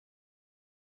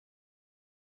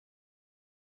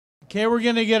Okay, we're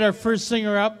going to get our first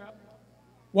singer up.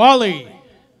 Wally.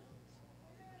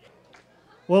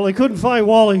 Well, they couldn't find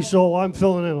Wally, so I'm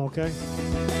filling in, okay?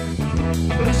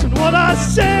 Listen what I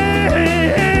say.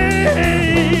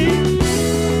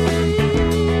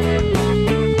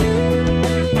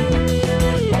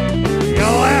 You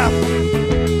laugh.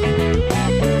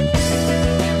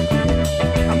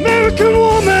 American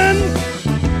woman,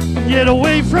 get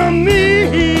away from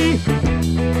me.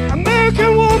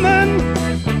 American woman,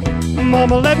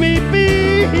 mama, let me be.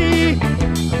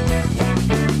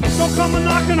 Don't come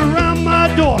knocking around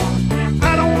my door.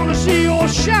 I don't want to see your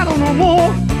shadow no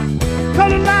more.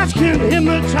 Colored lights can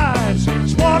hypnotize,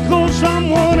 sparkle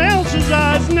someone else's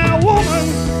eyes. Now, woman,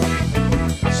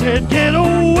 I said get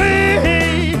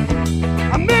away.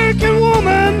 American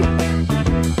woman,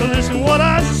 listen what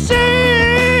I say.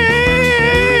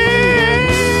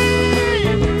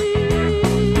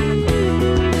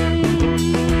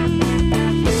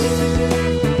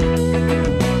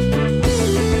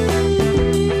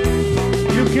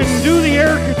 Do the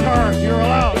air guitar, you're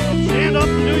allowed. Stand up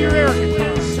and do your air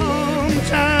guitar.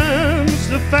 Sometimes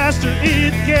the faster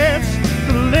it gets,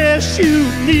 the less you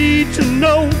need to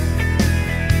know.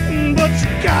 But you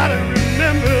gotta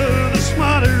remember, the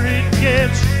smarter it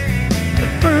gets, the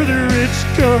further it's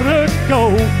gonna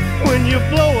go. When you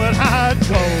blow it high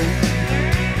tone,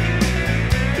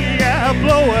 yeah,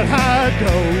 blow it high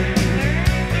tone.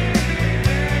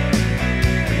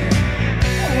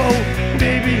 Whoa,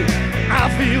 baby, I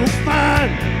feel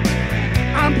fine.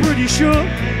 I'm pretty sure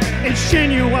it's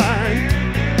genuine.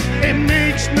 It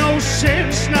makes no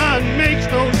sense, nah, it makes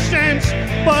no sense,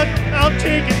 but I'll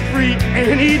take it free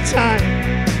anytime.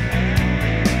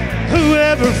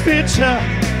 Whoever fits her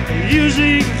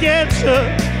usually gets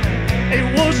her. It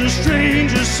was a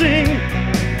strangest thing,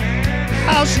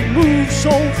 how she moves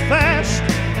so fast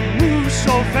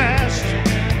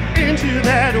into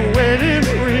that wedding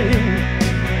ring.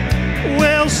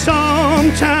 Well,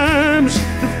 sometimes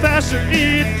the faster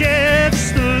it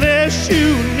gets, the less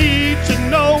you need to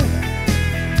know.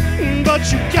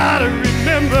 But you gotta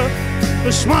remember,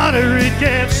 the smarter it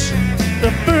gets,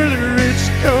 the further it's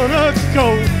gonna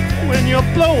go. When you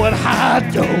blow it high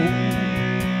dough,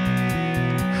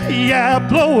 yeah,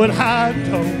 blow it high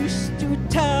dough. Used to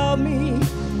tell me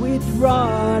we'd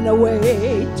run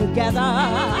away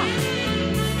together.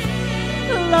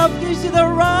 Love gives you the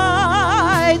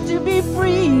right to be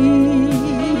free.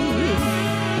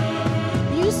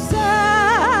 You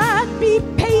said be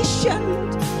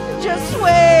patient, just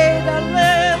wait a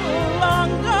little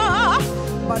longer.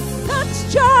 But that's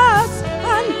just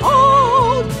an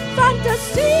old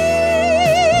fantasy.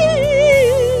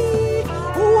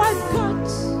 Oh, I've got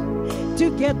to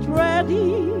get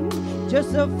ready,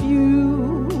 just a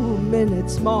few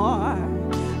minutes more.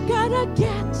 Gotta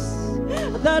get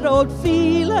that old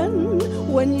feeling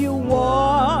when you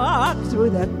walk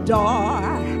through the door.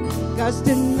 'Cause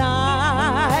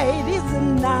tonight is the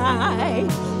night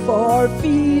for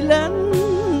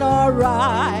feeling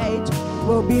alright.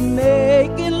 We'll be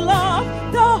making love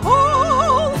the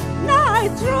whole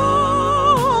night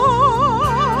through.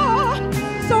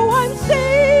 So I'm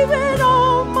saving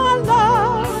all my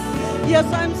love. Yes,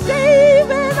 I'm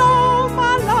saving all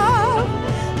my love.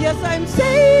 Yes, I'm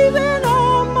saving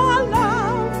all my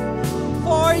love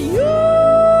for you.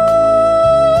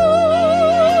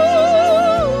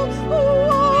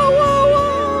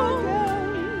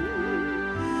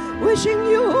 Wishing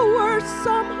you were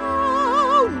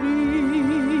somehow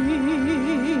near.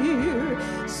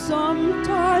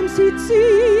 Sometimes it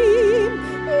seems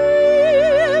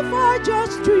if I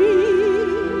just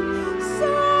dream,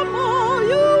 somehow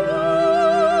you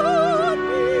would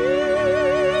be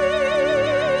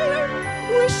here.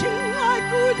 Wishing I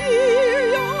could hear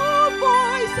your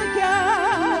voice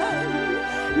again,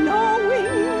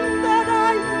 knowing that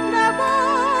I never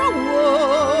would.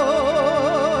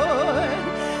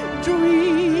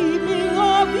 Dreaming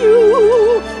of you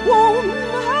won't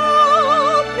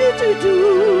help me to do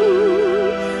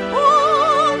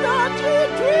all that you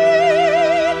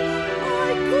dream I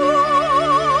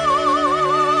could.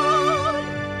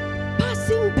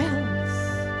 Passing bells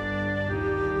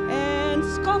and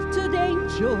sculpted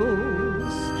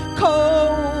angels,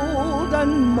 cold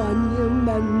and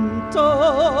monumental,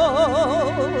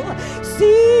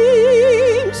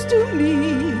 seems to me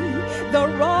the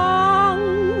wrong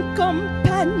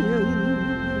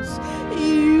companions.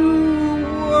 You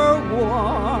were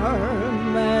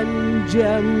warm and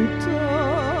gentle.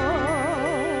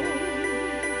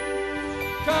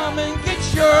 Come and get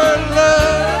your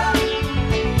love.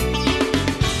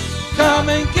 Come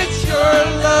and get your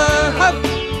love.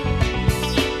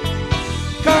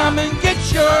 Come and get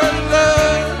your love.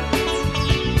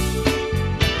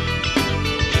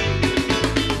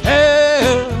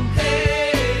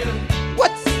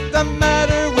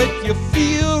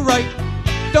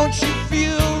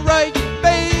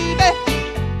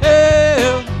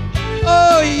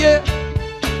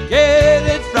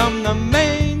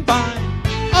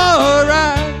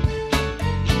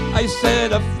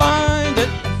 said, find it,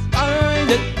 find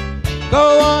it.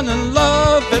 Go on and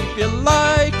love if you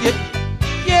like it.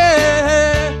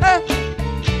 Yeah.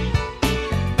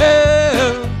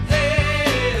 Well,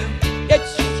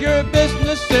 it's your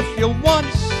business if you want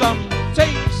some,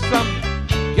 take some,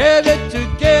 get it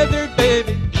together,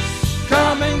 baby.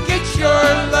 Come and get your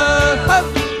love.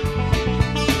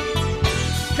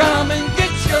 Come and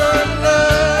get your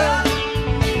love.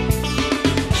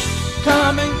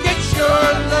 Come and get your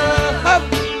love.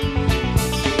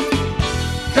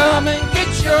 Come and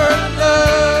get your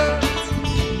love.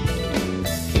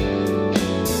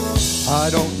 I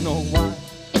don't know why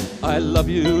I love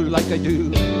you like I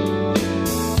do.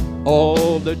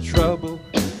 All the trouble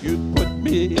you put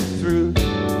me through.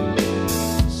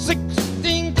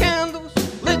 16 candles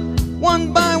lit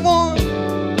one by one,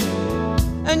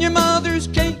 and your mother's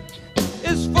cake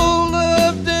is full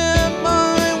of them.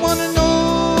 I wanna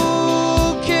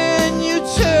know, can you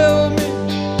tell me,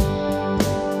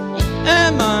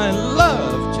 am I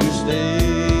loved to stay?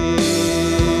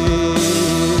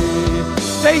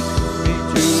 Take me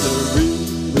to the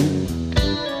river,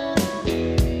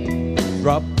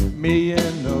 drop me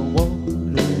in the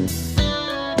water,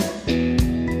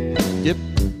 dip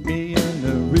me in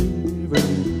the river,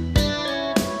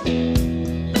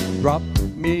 drop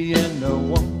me in the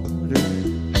water,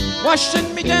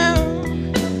 washing me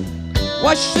down,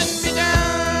 washing me down.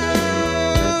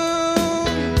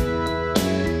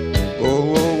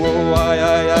 Oh, oh, oh, ay,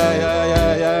 ay, ay, ay,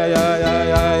 ay, ay,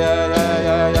 ay, ay,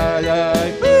 ay, ay,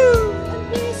 ay.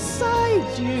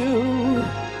 Beside you,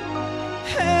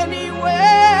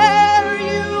 anywhere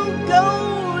you go,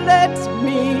 let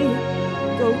me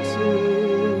go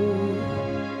too.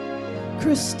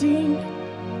 Christine,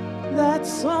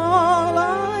 that's all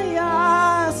I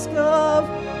ask of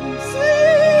you.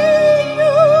 Say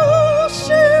you'll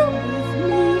share with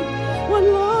me one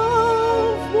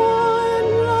love, one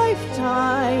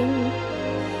lifetime.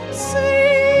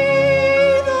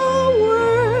 Say the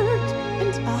word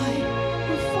and I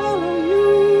will follow you.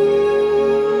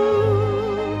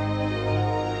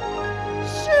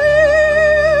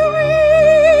 Share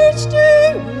each day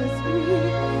with me,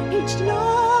 each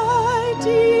night,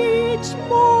 each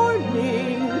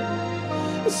morning.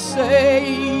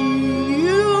 Say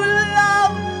you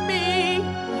love me, you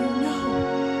know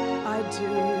I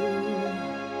do.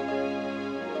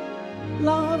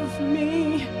 Love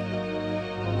me,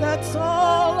 that's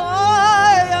all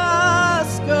I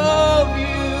ask of you.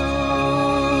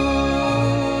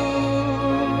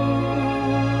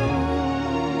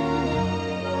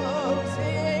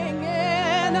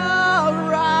 Singing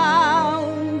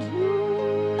around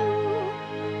you.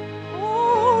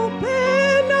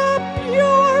 Open up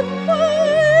your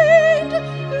mind,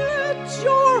 let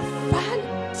your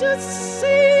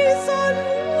fantasies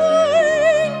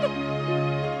unwind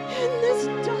in this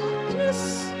darkness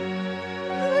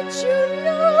that you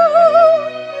know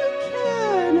you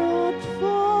cannot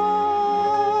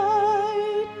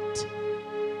fight.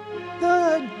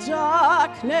 The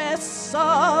darkness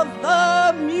of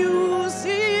the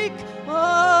music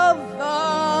of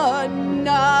the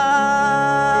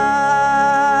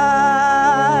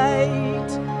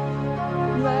night.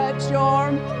 Let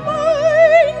your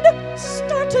mind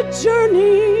start a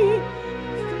journey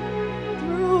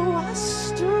through a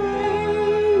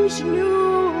strange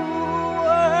new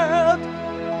world.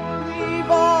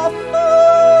 Leave all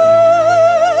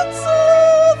thoughts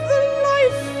of the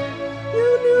life you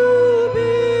knew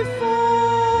before.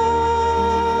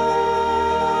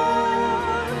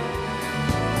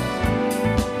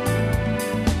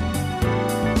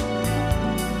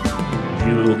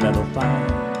 You'll never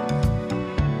find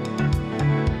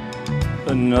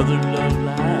another love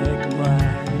like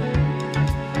mine.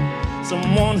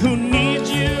 Someone who needs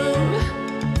you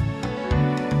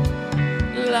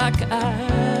like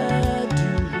I do.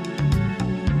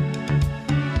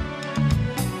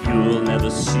 You'll never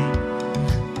see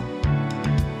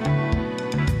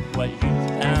what you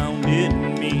found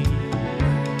in me.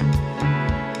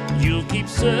 You'll keep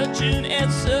searching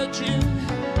and searching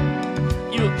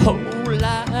your whole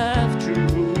life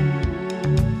through.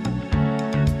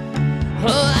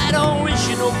 Oh, I don't wish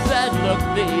you no bad luck,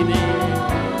 baby,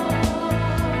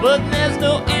 but there's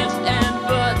no ifs and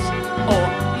buts or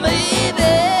maybe.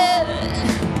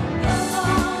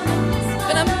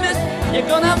 You're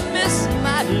gonna miss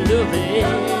my loving.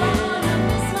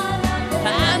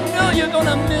 I know you're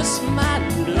gonna miss my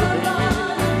loving.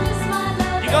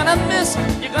 You're gonna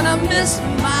miss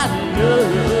my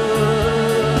love.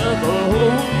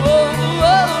 Oh, oh,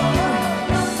 oh.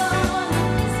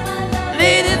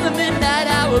 Late in the midnight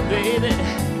hour, baby,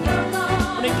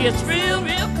 when it gets real,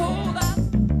 real cold.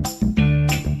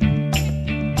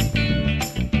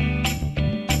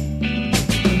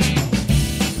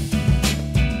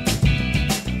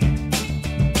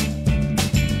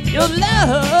 Your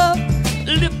love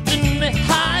lifting me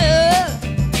higher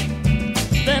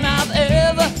than I've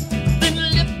ever been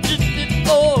lifted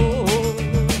before.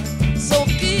 So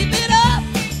keep it up,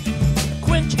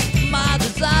 quench my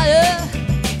desire,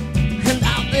 and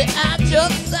I'll be at your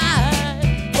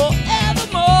side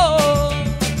forevermore.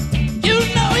 You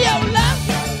know your love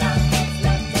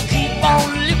keep on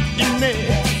lifting me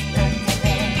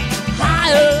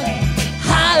higher,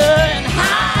 higher and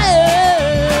higher.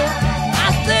 I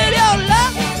said your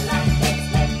love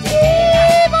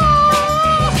keep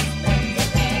on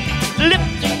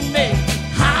lifting me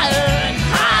higher and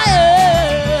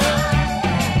higher.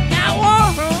 Now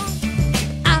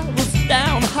I was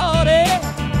downhearted.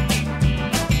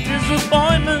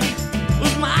 Disappointment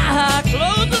was my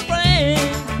closest friend.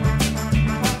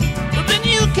 But then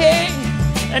you came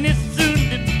and it soon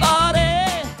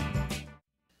departed.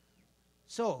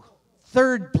 So,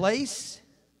 third place,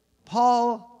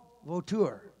 Paul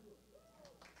Vautour.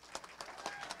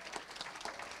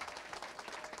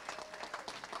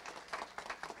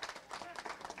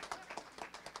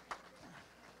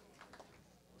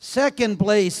 Second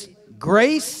place,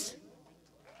 Grace.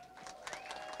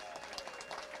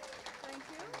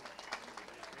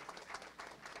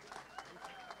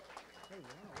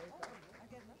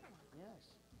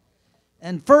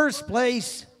 And first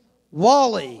place,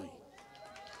 Wally.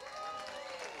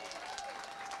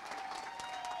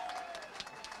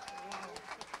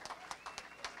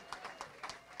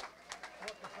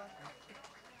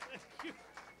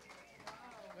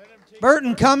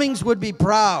 Burton Cummings would be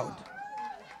proud.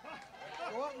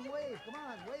 Go up and wave. Come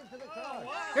on, wave to the crowd.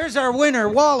 Here's our winner,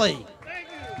 Wally. Thank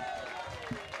you.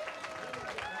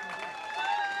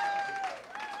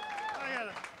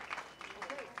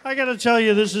 I gotta tell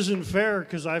you, this isn't fair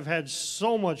because I've had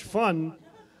so much fun.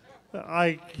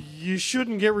 You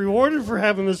shouldn't get rewarded for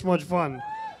having this much fun.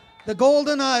 The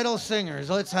Golden Idol singers,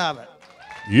 let's have it.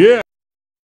 Yeah.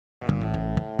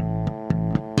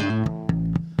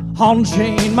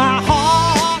 Unchain my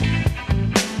heart,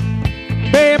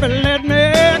 baby, let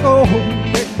me go.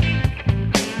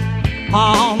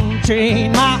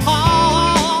 Unchain my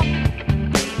heart,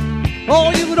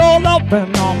 oh, you don't love me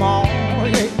no more.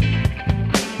 Yeah.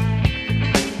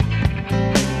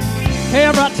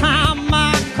 Every time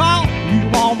I call you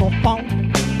on the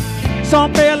phone,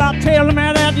 some fella tell me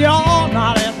that you're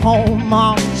not at home.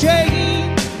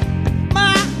 Unchain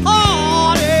my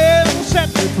heart and set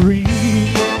me free.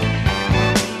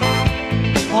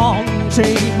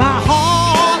 Unchain my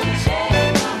heart,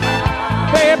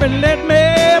 baby, let me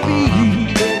be.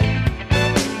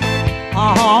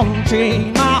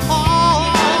 Unchain my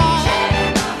heart,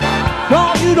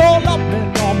 no, you don't love me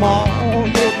no more.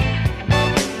 Yeah.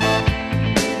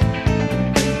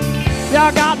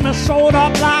 You got me sewed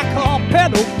up like a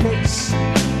pillowcase,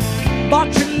 but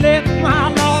you let my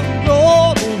love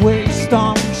go to waste.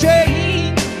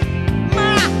 Unchain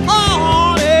my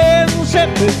heart and set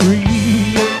me free.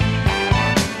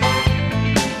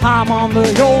 I'm under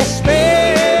your spell,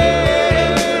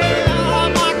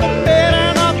 I'm like a bed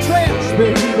in a trench,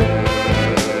 baby.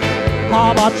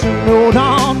 How about you know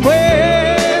darn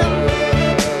well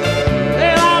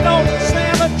that I don't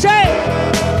stand a chance.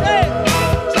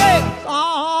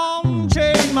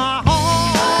 Unchain my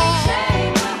heart,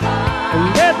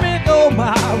 let me go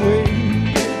my way.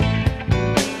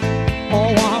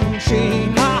 Oh,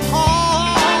 unchain my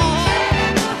heart,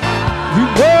 you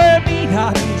worry me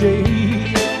night and day.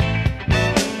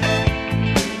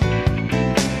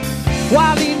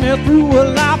 Why lead me through a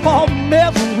life of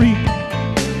misery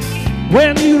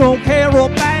when you don't care a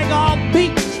bag of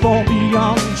beats for me?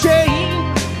 Unchain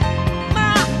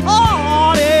my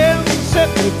heart and set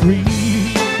me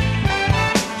free.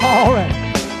 All right.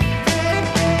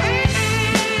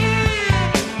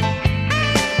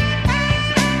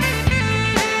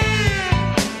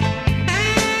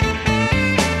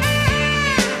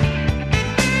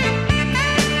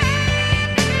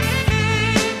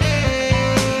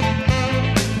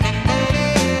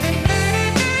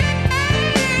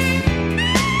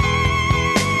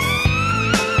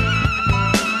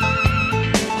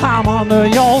 I'm under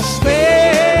your spell,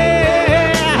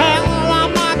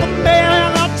 I'm like a man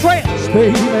in a trance,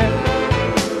 baby.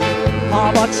 How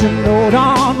about you know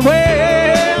darn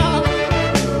well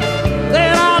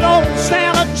that I don't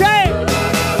stand a chance.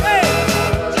 Hey,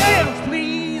 chance,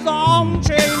 please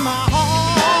unchain my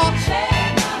heart,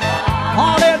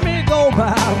 or let me go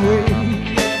my way.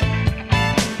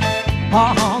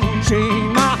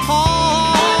 Unchain my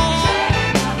heart,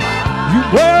 you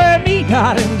worry me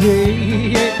night and day.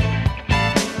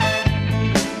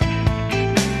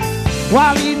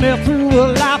 Why lead me through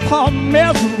a life of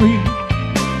misery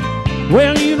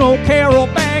Well, you don't care a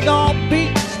bag of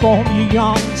beats for me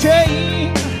young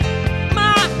chain.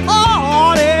 My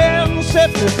heart is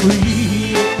set me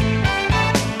free.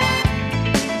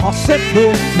 I'll set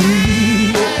me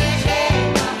free.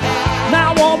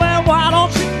 Now, woman, why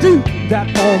don't you do that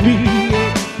for me?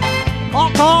 Oh,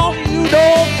 'cause you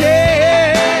don't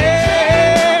care.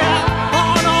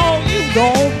 Oh, no, you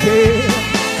don't care.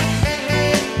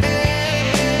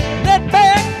 Let me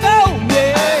go,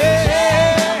 yeah.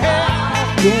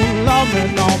 You don't love me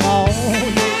no more.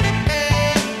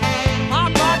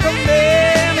 I'm like a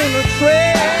man in a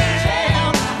trance.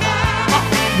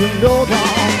 You know that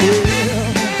I'm real.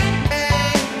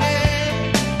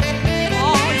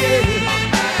 Oh, yeah.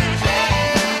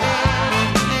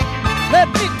 Let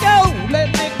me go, let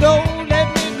me go, let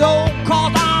me go,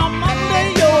 'cause I'm under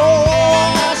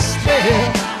your spell.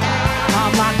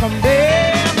 I'm like a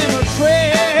man in a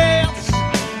trance.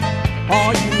 Oh,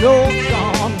 you know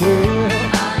I'm real.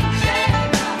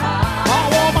 Oh,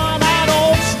 woman, I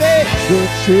don't stay the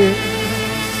shit.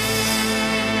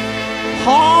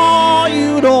 Oh,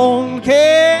 you don't